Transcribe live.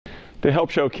To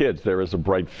help show kids there is a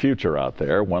bright future out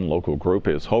there, one local group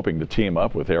is hoping to team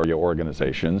up with area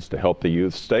organizations to help the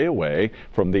youth stay away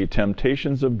from the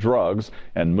temptations of drugs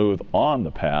and move on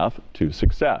the path to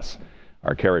success.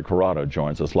 Our Carrie Corrado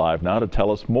joins us live now to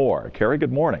tell us more. Carrie,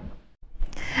 good morning.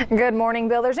 Good morning,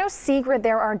 Bill. There's no secret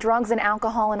there are drugs and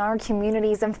alcohol in our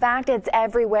communities. In fact, it's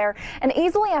everywhere and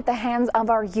easily at the hands of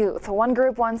our youth. One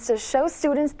group wants to show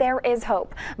students there is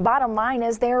hope. Bottom line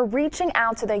is they're reaching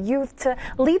out to the youth to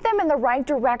lead them in the right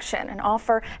direction and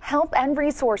offer help and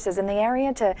resources in the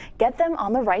area to get them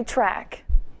on the right track.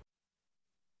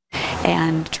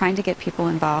 And trying to get people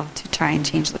involved to try and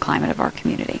change the climate of our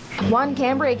community. One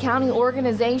Cambria County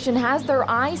organization has their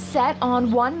eyes set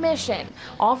on one mission,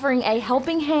 offering a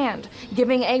helping hand,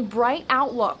 giving a bright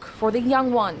outlook for the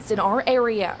young ones in our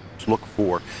area. Look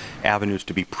for avenues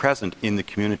to be present in the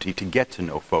community to get to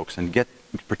know folks and get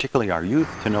particularly our youth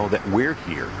to know that we're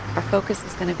here. Our focus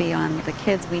is going to be on the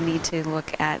kids. We need to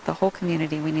look at the whole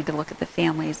community. We need to look at the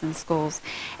families and schools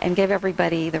and give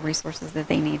everybody the resources that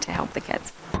they need to help the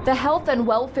kids. The Health and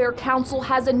Welfare Council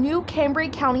has a new Cambria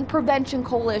County Prevention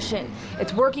Coalition.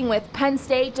 It's working with Penn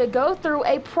State to go through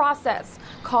a process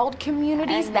called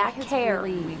Communities That Care.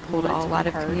 We pulled a lot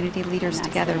of community leaders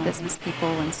together, business people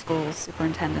and schools,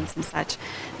 superintendents and such,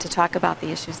 to talk about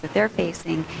the issues that they're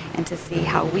facing and to see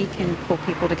how we can pull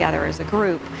people together as a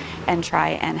group and try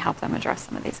and help them address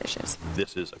some of these issues.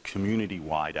 This is a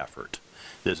community-wide effort.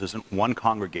 This isn't one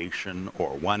congregation or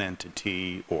one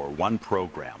entity or one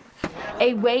program.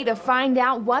 A way to find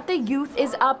out what the youth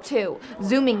is up to,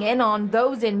 zooming in on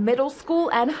those in middle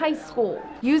school and high school,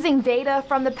 using data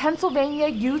from the Pennsylvania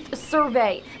Youth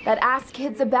Survey that asks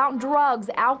kids about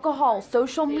drugs, alcohol,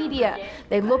 social media.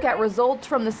 They look at results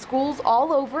from the schools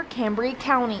all over Cambria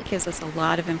County. It gives us a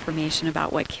lot of information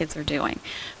about what kids are doing,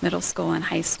 middle school and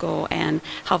high school, and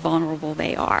how vulnerable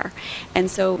they are.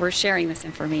 And so we're sharing this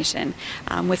information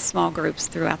with small groups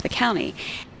throughout the county.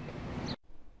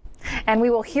 And we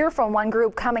will hear from one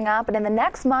group coming up, and in the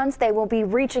next months they will be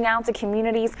reaching out to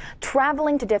communities,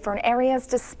 traveling to different areas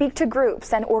to speak to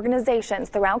groups and organizations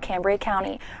throughout Cambria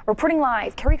County. Reporting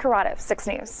live, Carrie Corrado, 6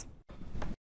 News.